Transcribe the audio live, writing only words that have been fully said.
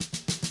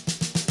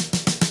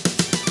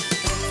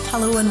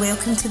Hello and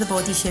welcome to the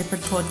Body Shepherd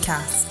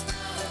podcast.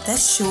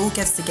 This show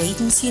gives the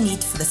guidance you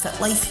need for the fit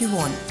life you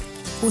want.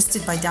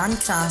 Hosted by Dan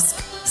Krask,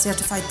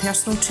 certified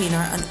personal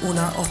trainer and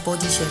owner of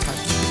Body Shepherd.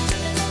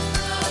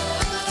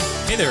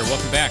 Hey there,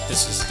 welcome back.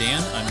 This is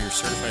Dan. I'm your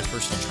certified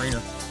personal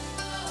trainer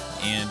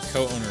and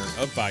co-owner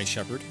of Body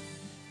Shepherd.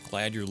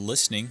 Glad you're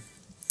listening.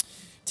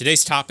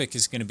 Today's topic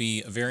is going to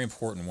be a very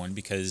important one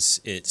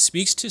because it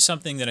speaks to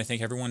something that I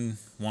think everyone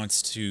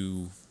wants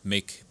to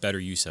make better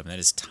use of, and that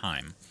is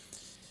time.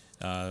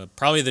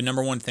 Probably the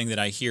number one thing that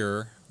I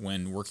hear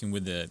when working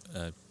with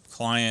a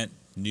client,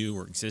 new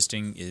or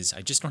existing, is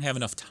I just don't have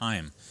enough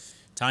time.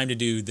 Time to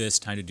do this,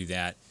 time to do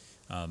that.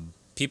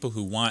 People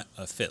who want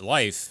a fit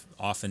life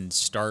often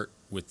start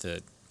with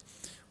the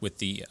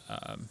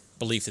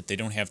belief that they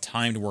don't have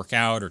time to work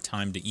out or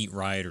time to eat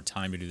right or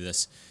time to do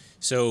this.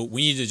 So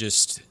we need to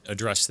just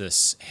address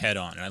this head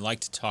on. And I'd like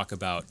to talk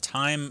about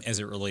time as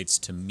it relates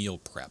to meal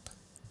prep.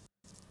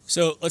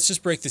 So let's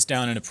just break this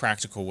down in a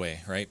practical way,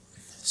 right?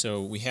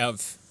 So we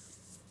have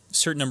a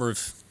certain number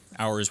of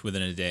hours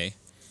within a day,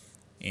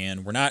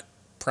 and we're not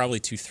probably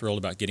too thrilled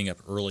about getting up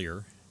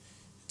earlier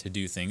to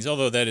do things,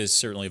 although that is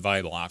certainly a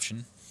viable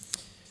option.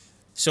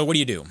 So what do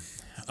you do?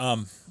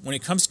 When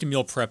it comes to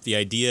meal prep,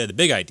 the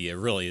big idea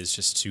really is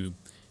just to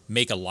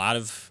make a lot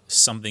of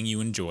something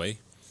you enjoy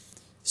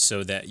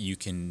so that you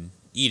can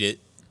eat it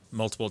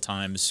multiple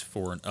times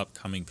for an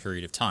upcoming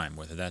period of time,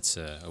 whether that's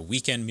a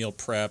weekend meal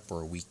prep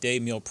or a weekday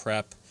meal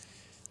prep.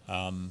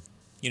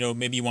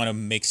 Maybe you want to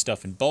make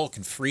stuff in bulk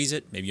and freeze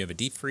it. Maybe you have a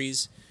deep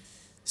freeze.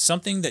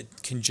 Something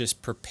that can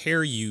just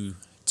prepare you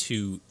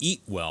to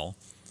eat well.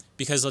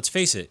 Because let's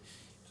face it,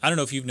 I don't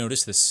know if you've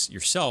noticed this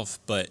yourself,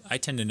 but I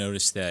tend to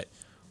notice that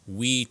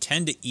we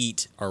tend to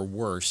eat our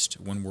worst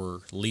when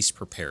we're least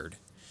prepared.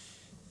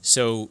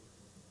 So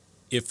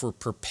if we're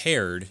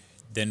prepared,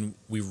 then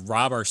we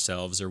rob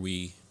ourselves, or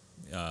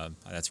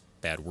that's a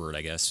bad word,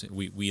 I guess.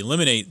 We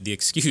eliminate the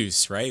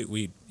excuse, right?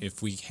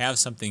 If we have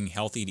something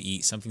healthy to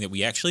eat, something that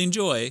we actually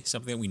enjoy,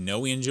 something that we know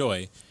we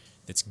enjoy,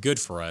 that's good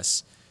for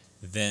us,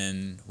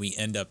 then we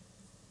end up,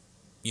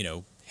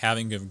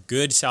 having a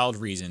good solid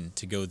reason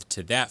to go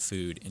to that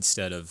food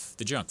instead of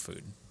the junk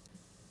food.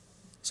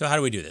 So how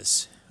do we do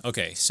this?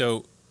 Okay,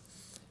 so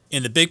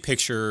in the big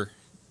picture,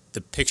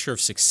 the picture of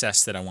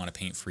success that I want to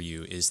paint for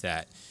you is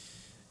that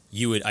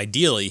you would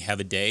ideally have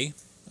a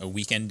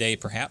weekend day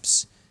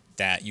perhaps,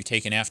 that you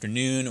take an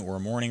afternoon or a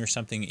morning or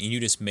something and you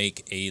just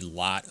make a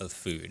lot of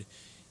food.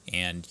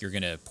 And you're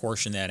going to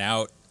portion that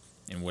out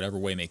in whatever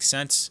way makes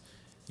sense.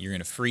 You're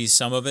going to freeze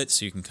some of it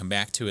so you can come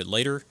back to it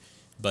later.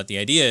 But the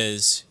idea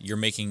is you're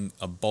making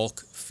a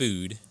bulk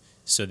food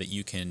so that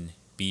you can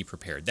be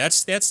prepared.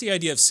 That's the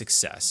idea of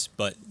success,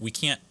 but we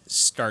can't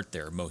start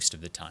there most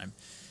of the time.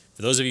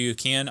 For those of you who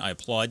can, I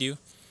applaud you.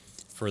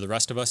 For the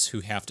rest of us who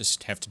have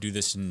to do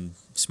this in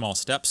small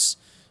steps,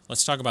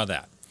 let's talk about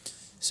that.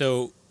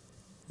 So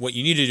what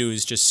you need to do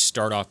is just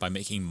start off by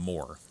making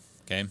more,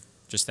 okay?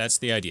 Just that's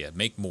the idea.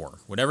 Make more.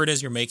 Whatever it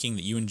is you're making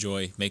that you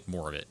enjoy, make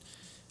more of it.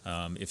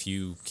 If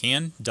you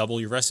can, double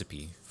your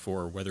recipe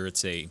for whether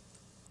it's a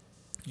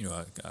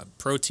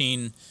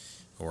protein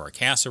or a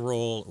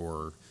casserole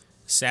or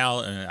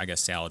salad. I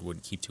guess salad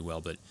wouldn't keep too well,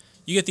 but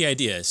you get the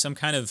idea. Some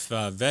kind of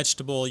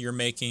vegetable you're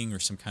making or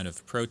some kind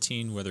of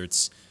protein, whether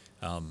it's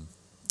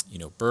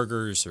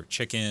burgers or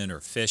chicken or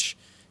fish,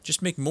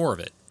 just make more of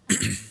it.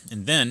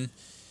 And then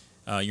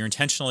you're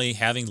intentionally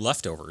having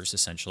leftovers,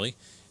 essentially,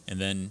 and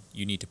then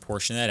you need to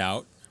portion that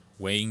out,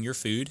 weighing your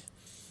food,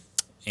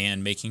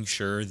 and making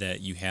sure that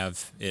you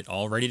have it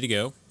all ready to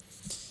go.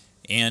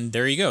 And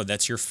there you go.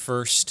 That's your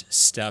first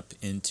step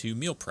into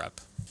meal prep.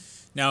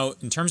 Now,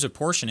 in terms of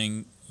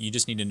portioning, you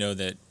just need to know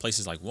that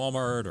places like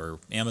Walmart or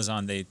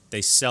Amazon,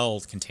 they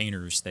sell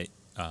containers that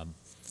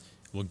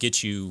will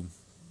get you,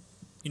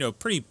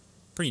 pretty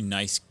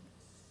nice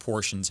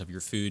portions of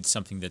your food,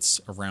 something that's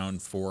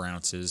around 4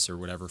 ounces or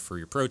whatever for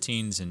your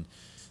proteins, and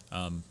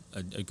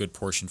a good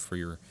portion for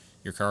your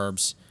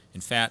carbs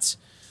and fats.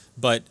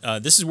 But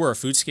this is where a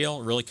food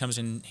scale really comes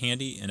in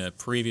handy. In a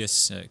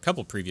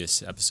couple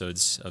previous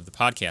episodes of the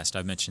podcast,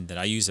 I've mentioned that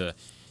I use a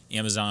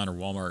Amazon or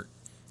Walmart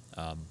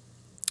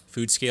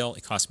food scale.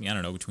 It cost me,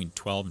 between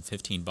 $12 and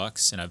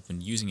 $15, and I've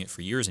been using it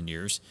for years and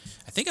years.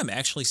 I think I'm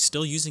actually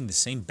still using the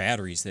same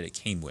batteries that it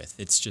came with.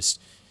 It's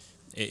just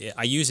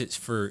I use it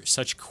for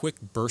such quick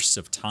bursts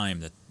of time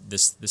that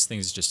this thing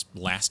is just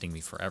lasting me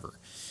forever.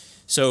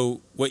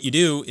 So what you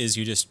do is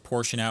you just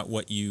portion out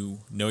what you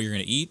know you're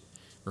going to eat,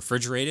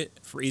 refrigerate it,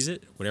 freeze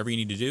it, whatever you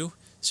need to do,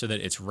 so that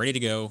it's ready to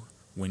go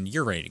when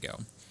you're ready to go.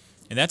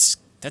 And that's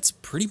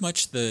pretty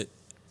much the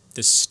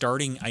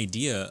starting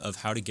idea of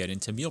how to get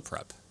into meal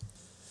prep.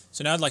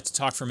 So now I'd like to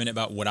talk for a minute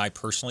about what I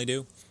personally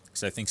do,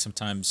 because I think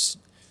sometimes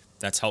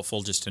that's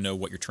helpful just to know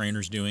what your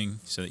trainer's doing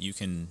so that you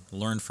can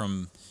learn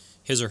from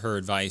his or her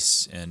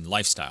advice and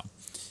lifestyle.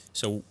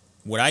 So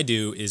what I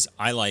do is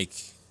I like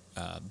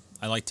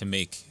to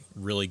make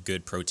really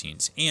good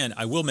proteins. And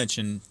I will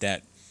mention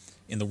that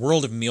in the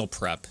world of meal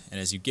prep, and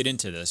as you get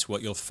into this,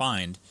 what you'll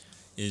find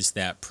is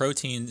that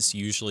proteins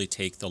usually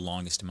take the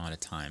longest amount of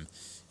time.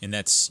 And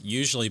that's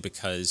usually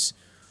because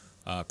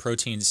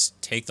proteins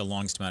take the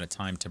longest amount of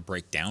time to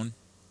break down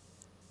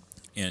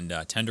and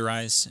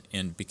tenderize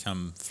and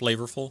become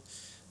flavorful.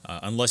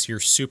 Unless you're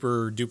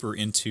super duper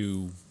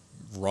into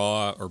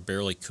raw or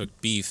barely cooked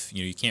beef,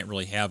 you can't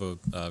really have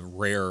a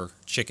rare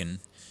chicken.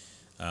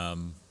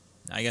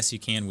 I guess you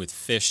can with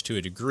fish to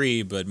a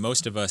degree, but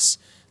most of us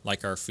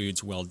like our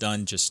foods well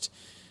done, just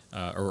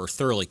or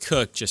thoroughly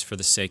cooked, just for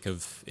the sake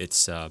of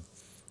its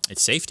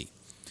safety.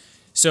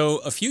 So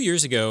a few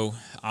years ago,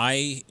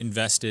 I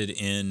invested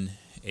in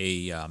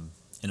an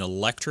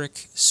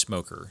electric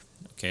smoker.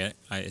 Okay,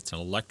 it's an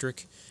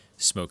electric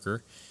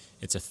smoker.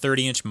 It's a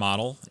 30-inch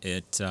model.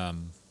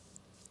 I'm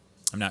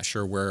not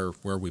sure where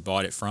we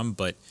bought it from,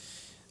 but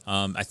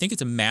I think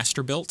it's a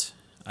Masterbuilt.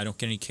 I don't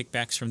get any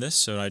kickbacks from this,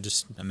 so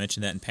I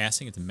mentioned that in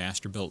passing. It's a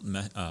Masterbuilt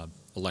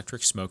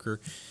electric smoker.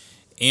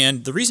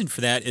 And the reason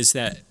for that is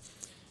that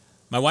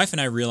my wife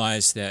and I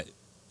realized that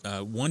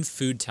one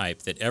food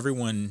type that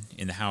everyone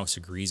in the house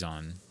agrees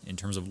on in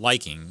terms of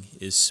liking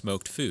is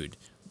smoked food.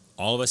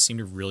 All of us seem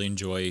to really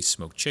enjoy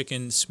smoked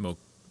chicken,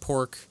 smoked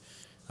pork,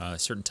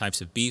 certain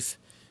types of beef.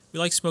 We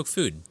like smoked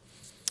food.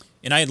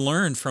 And I had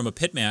learned from a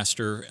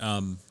pitmaster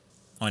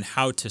on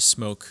how to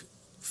smoke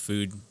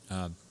food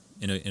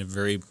in a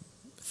very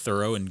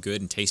thorough and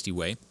good and tasty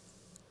way.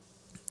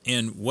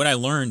 And what I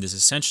learned is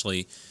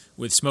essentially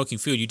with smoking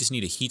food, you just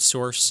need a heat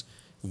source,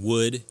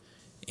 wood,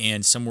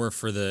 and somewhere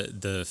for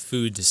the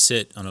food to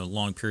sit on a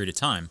long period of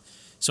time.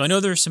 So I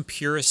know there are some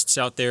purists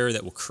out there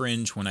that will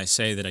cringe when I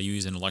say that I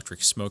use an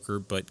electric smoker,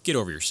 but get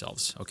over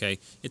yourselves, okay?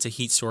 It's a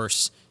heat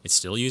source. It's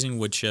still using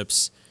wood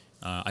chips.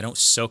 I don't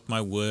soak my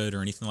wood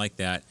or anything like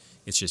that.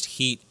 It's just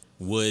heat,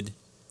 wood,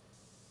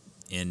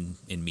 and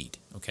meat,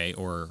 okay,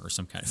 or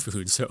some kind of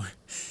food. So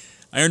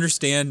I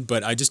understand,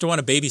 but I just don't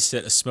want to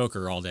babysit a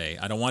smoker all day.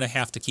 I don't want to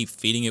have to keep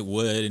feeding it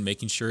wood and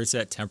making sure it's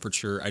at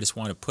temperature. I just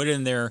want to put it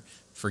in there,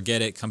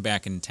 forget it, come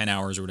back in 10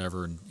 hours or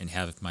whatever, and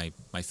have my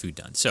food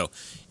done. So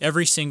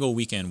every single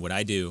weekend, what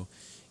I do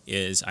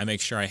is I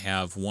make sure I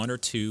have 1 or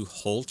 2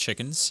 whole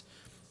chickens.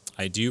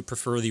 I do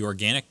prefer the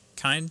organic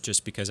kind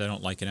just because I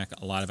don't like a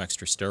lot of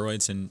extra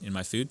steroids in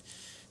my food.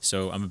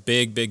 So I'm a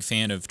big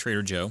fan of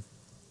Trader Joe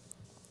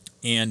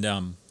and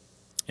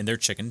their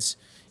chickens.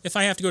 If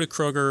I have to go to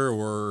Kroger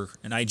or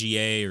an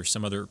IGA or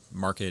some other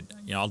market,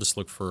 I'll just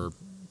look for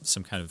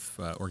some kind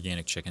of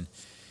organic chicken.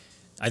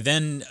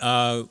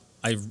 I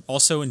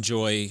also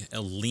enjoy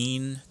a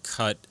lean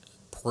cut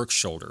pork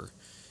shoulder.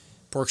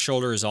 Pork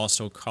shoulder is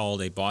also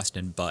called a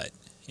Boston butt,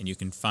 and you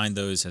can find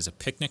those as a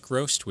picnic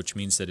roast, which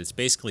means that it's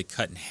basically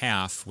cut in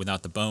half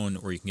without the bone,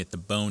 or you can get the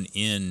bone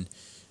in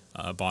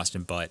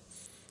Boston butt.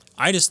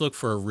 I just look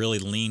for a really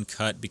lean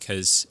cut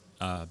because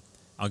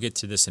I'll get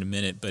to this in a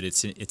minute, but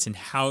it's in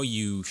how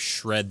you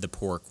shred the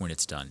pork when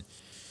it's done.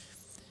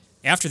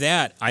 After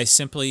that, I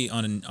simply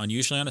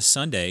usually on a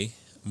Sunday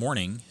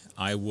morning,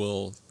 I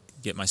will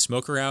get my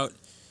smoker out,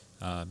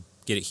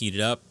 get it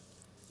heated up,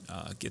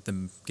 get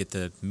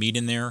the meat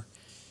in there,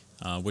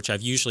 which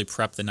I've usually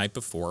prepped the night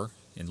before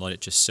and let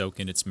it just soak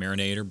in its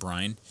marinade or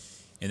brine,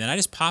 and then I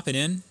just pop it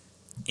in.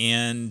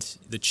 And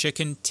the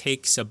chicken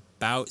takes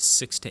about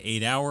 6 to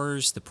 8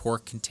 hours. The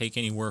pork can take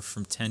anywhere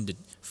from 10 to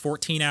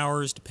 14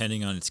 hours,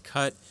 depending on its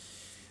cut.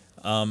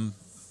 And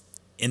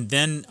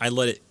then I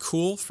let it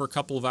cool for a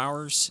couple of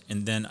hours,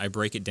 and then I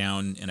break it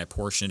down and I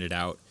portion it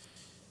out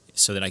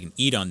so that I can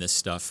eat on this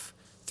stuff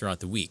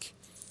throughout the week.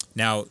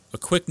 Now, a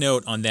quick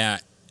note on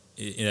that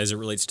as it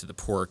relates to the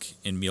pork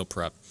in meal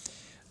prep.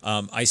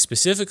 I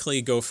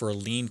specifically go for a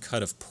lean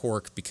cut of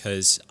pork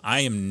because I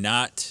am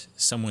not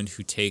someone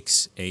who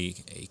takes a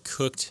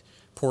cooked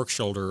pork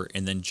shoulder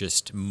and then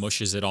just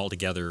mushes it all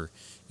together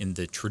in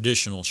the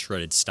traditional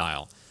shredded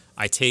style.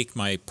 I take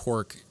my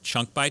pork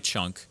chunk by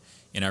chunk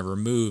and I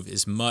remove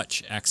as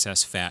much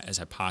excess fat as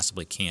I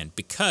possibly can,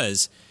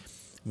 because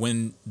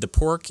when the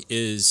pork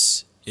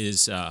is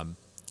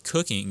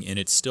cooking and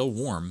it's still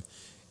warm,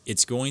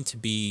 it's going to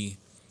be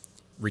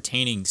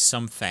retaining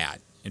some fat.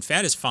 And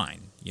fat is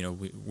fine.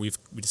 We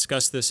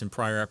discussed this in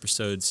prior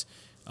episodes.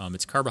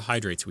 It's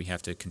carbohydrates we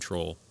have to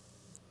control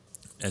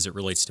as it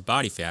relates to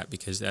body fat,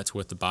 because that's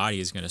what the body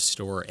is going to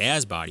store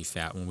as body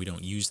fat when we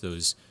don't use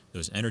those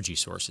energy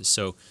sources.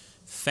 So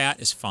fat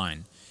is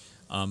fine.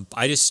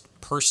 I just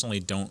personally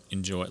don't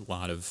enjoy a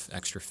lot of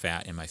extra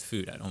fat in my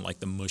food. I don't like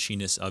the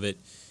mushiness of it.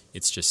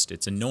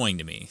 It's annoying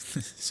to me.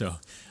 So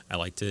I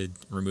like to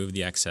remove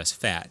the excess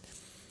fat.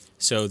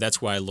 So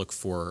that's why I look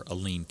for a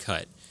lean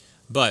cut.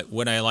 But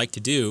what I like to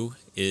do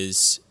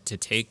is to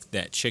take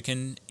that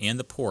chicken and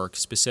the pork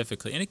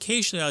specifically, and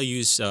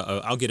occasionally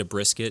I'll get a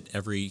brisket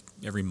every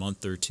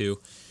month or two.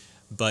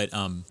 But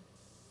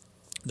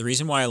the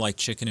reason why I like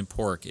chicken and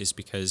pork is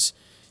because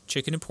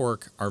chicken and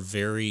pork are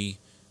very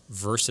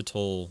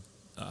versatile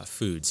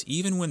foods.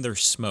 Even when they're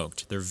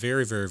smoked, they're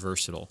very, very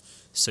versatile.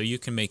 So you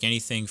can make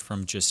anything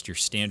from just your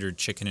standard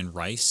chicken and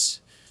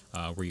rice,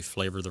 where you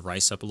flavor the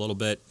rice up a little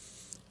bit.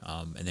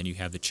 And then you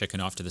have the chicken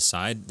off to the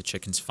side. The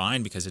chicken's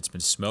fine because it's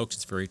been smoked.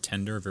 It's very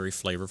tender, very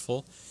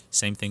flavorful.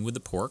 Same thing with the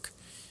pork.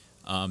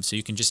 So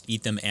you can just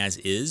eat them as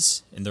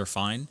is, and they're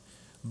fine.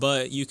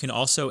 But you can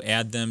also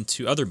add them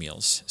to other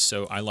meals.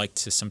 So I like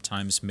to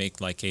sometimes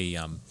make like a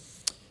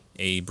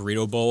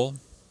burrito bowl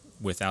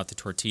without the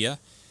tortilla,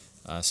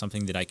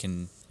 something that I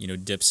can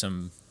dip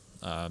some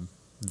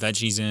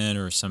veggies in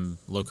or some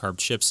low carb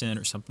chips in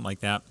or something like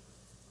that.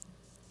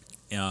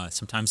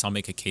 Sometimes I'll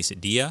make a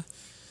quesadilla.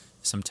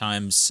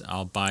 Sometimes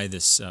I'll buy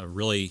this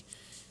really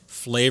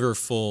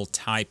flavorful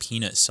Thai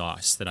peanut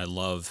sauce that I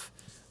love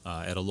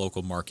at a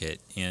local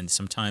market. And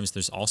sometimes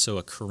there's also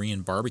a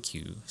Korean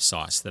barbecue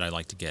sauce that I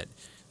like to get.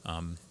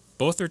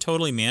 Both are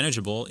totally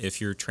manageable.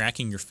 If you're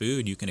tracking your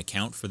food, you can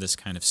account for this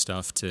kind of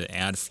stuff to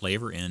add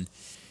flavor in.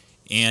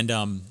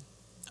 And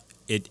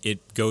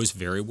it goes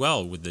very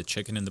well with the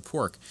chicken and the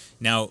pork.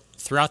 Now,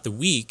 throughout the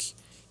week,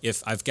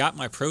 if I've got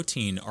my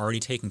protein already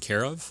taken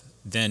care of,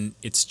 then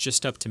it's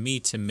just up to me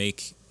to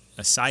make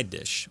a side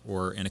dish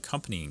or an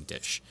accompanying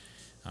dish.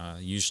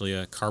 Usually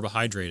a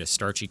carbohydrate, a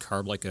starchy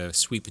carb like a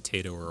sweet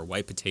potato or a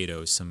white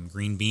potato, some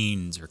green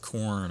beans or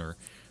corn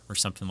or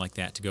something like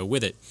that to go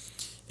with it.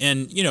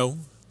 And,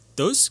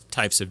 those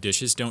types of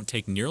dishes don't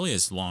take nearly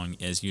as long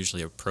as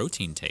usually a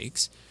protein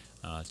takes.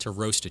 To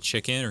roast a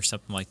chicken or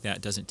something like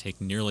that doesn't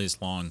take nearly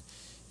as long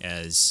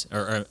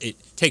or it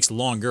takes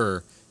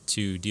longer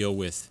to deal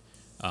with,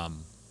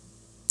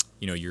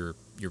 your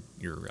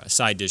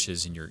side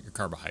dishes and your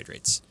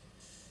carbohydrates.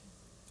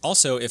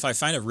 Also, if I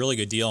find a really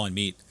good deal on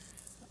meat,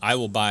 I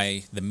will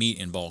buy the meat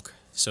in bulk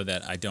so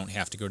that I don't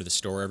have to go to the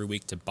store every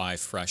week to buy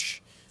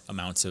fresh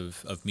amounts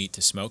of meat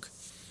to smoke.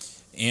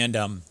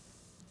 And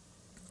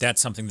that's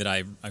something that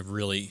I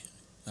really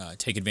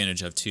take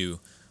advantage of too,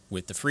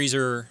 with the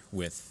freezer,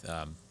 with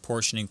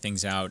portioning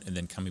things out and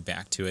then coming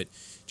back to it.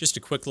 Just a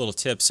quick little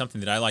tip,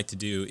 something that I like to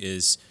do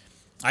is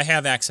I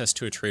have access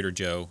to a Trader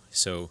Joe,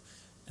 and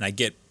I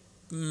get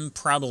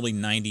probably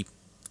 90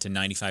 to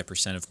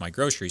 95% of my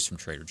groceries from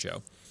Trader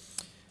Joe.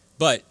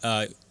 But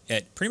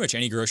at pretty much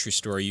any grocery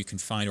store, you can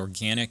find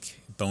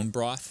organic bone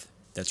broth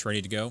that's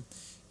ready to go.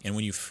 And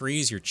when you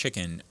freeze your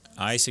chicken,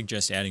 I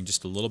suggest adding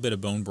just a little bit of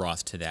bone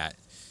broth to that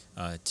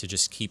to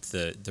just keep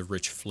the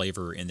rich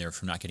flavor in there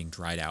from not getting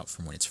dried out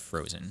from when it's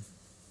frozen.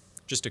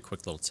 Just a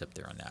quick little tip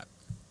there on that.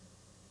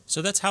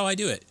 So that's how I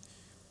do it.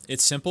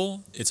 It's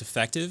simple, it's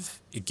effective,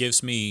 it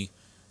gives me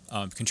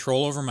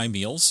control over my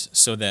meals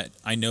so that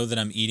I know that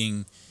I'm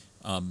eating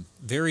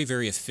very,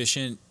 very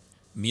efficient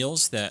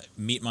meals that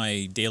meet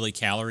my daily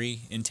calorie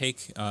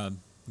intake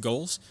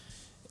goals.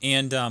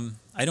 And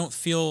I don't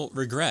feel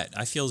regret.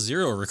 I feel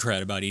zero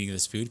regret about eating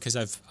this food because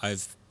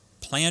I've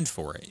planned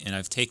for it and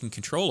I've taken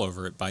control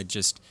over it by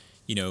just,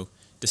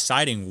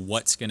 deciding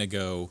what's going to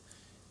go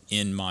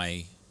in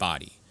my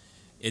body.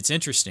 It's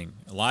interesting.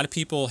 A lot of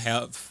people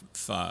have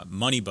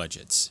money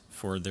budgets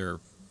for their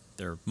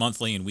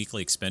monthly and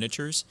weekly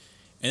expenditures,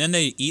 and then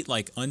they eat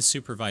like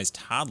unsupervised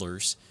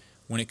toddlers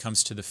when it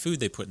comes to the food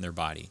they put in their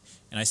body.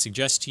 And I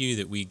suggest to you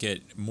that we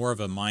get more of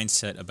a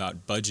mindset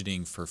about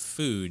budgeting for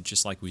food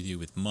just like we do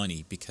with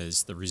money,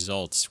 because the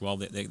results, well,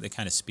 they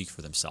kind of speak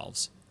for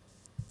themselves.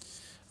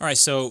 All right,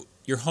 so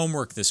your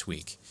homework this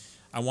week.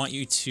 I want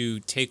you to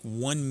take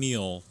one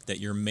meal that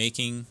you're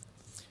making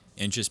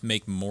and just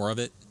make more of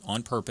it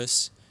on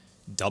purpose,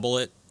 double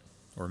it,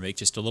 or make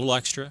just a little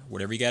extra,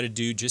 whatever you got to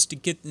do just to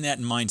get in that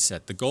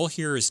mindset. The goal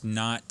here is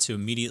not to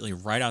immediately,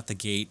 right out the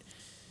gate,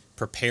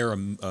 prepare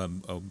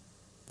a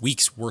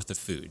week's worth of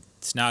food.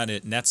 It's not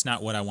it, and that's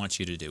not what I want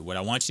you to do. What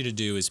I want you to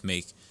do is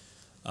make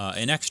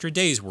an extra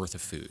day's worth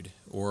of food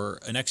or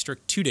an extra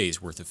 2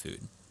 days worth of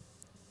food.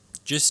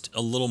 Just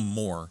a little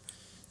more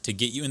to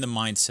get you in the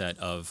mindset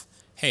of,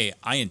 hey,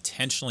 I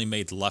intentionally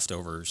made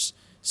leftovers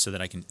so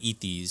that I can eat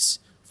these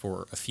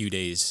for a few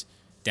days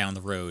down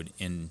the road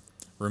and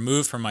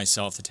remove from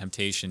myself the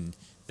temptation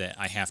that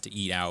I have to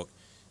eat out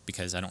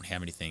because I don't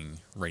have anything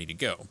ready to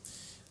go.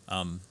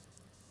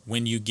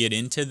 When you get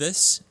into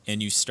this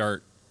and you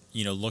start,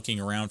 looking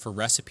around for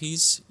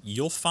recipes,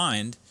 you'll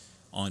find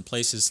on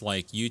places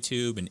like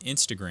YouTube and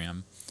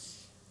Instagram,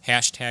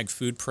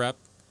 #food prep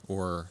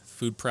or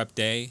food prep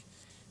day,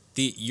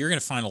 you're going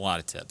to find a lot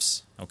of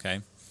tips,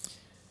 okay?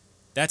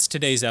 That's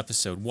today's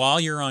episode. While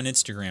you're on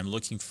Instagram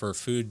looking for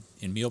food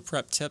and meal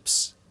prep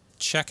tips,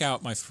 check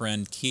out my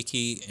friend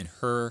Kiki and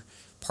her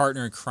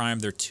partner in crime.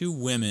 They're two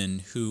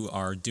women who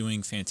are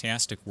doing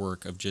fantastic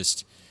work of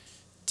just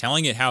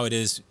telling it how it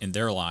is in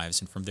their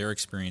lives and from their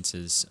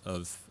experiences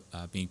of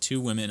being two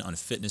women on a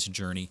fitness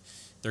journey.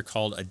 They're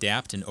called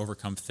Adapt and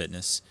Overcome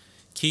Fitness.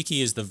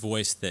 Kiki is the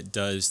voice that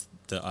does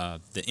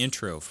the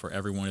intro for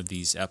every one of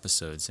these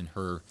episodes in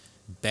her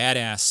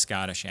badass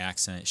Scottish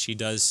accent. She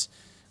does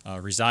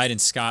reside in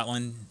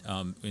Scotland.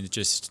 Her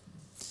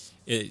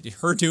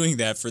doing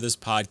that for this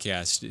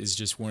podcast is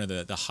just one of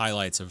the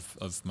highlights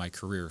of my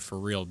career, for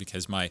real,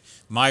 because my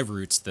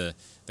roots, the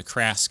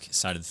Krask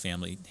side of the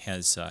family,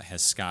 has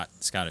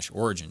Scottish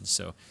origins.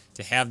 So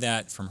to have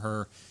that from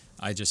her,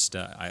 I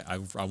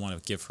want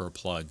to give her a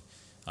plug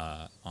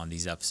on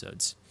these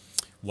episodes.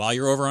 While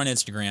you're over on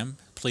Instagram,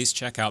 please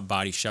check out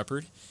Body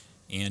Shepherd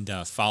and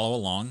follow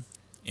along.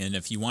 And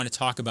if you want to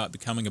talk about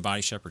becoming a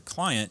Body Shepherd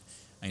client,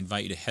 I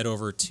invite you to head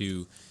over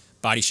to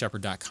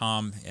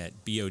bodyshepherd.com at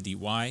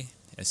BODYSHEPHERD.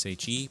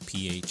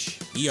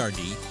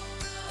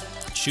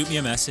 Shoot me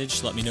a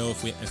message. Let me know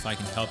if I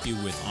can help you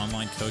with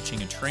online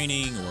coaching and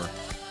training or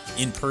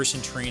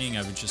in-person training.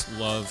 I would just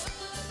love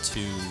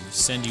to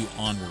send you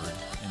onward.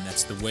 And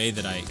that's the way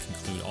that I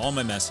conclude all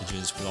my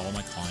messages with all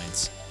my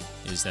clients,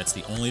 is that's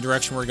the only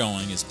direction we're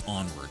going, is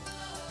onward.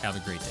 Have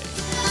a great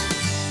day.